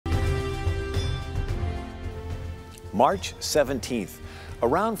March 17th,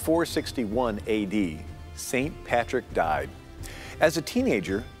 around 461 AD, St. Patrick died. As a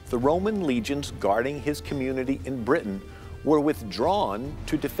teenager, the Roman legions guarding his community in Britain were withdrawn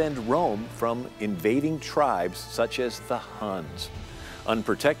to defend Rome from invading tribes such as the Huns.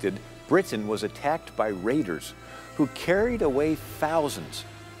 Unprotected, Britain was attacked by raiders who carried away thousands.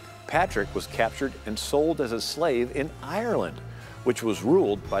 Patrick was captured and sold as a slave in Ireland, which was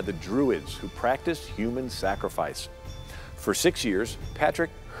ruled by the Druids who practiced human sacrifice. For 6 years, Patrick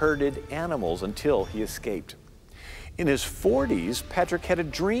herded animals until he escaped. In his 40s, Patrick had a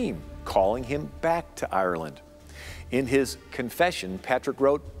dream calling him back to Ireland. In his confession, Patrick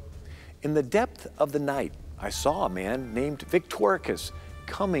wrote, "In the depth of the night, I saw a man named Victoricus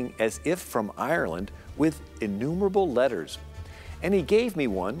coming as if from Ireland with innumerable letters. And he gave me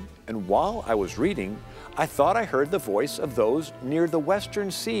one, and while I was reading, I thought I heard the voice of those near the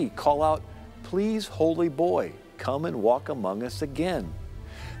western sea call out, 'Please, holy boy, come and walk among us again.'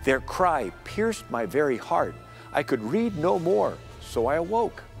 Their cry pierced my very heart. I could read no more, so I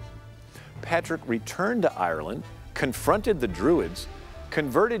awoke." Patrick returned to Ireland, confronted the Druids,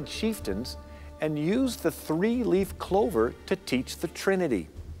 converted chieftains, and used the three-leaf clover to teach the Trinity.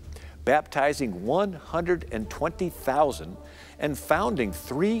 Baptizing 120,000 and founding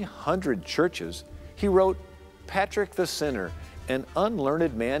 300 churches, he wrote, "Patrick the sinner, an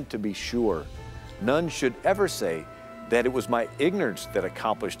unlearned man to be sure. None should ever say that it was my ignorance that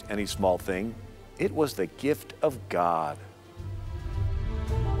accomplished any small thing. It was the gift of God."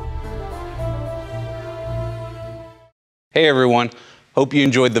 Hey everyone, hope you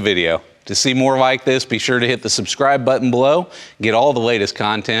enjoyed the video. To see more like this, be sure to hit the subscribe button below, get all the latest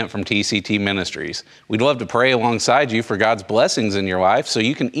content from TCT Ministries. We'd love to pray alongside you for God's blessings in your life, so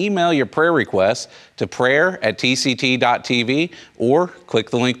you can email your prayer requests to prayer@tct.tv or click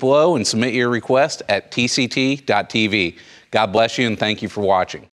the link below and submit your request at tct.tv. God bless you and thank you for watching.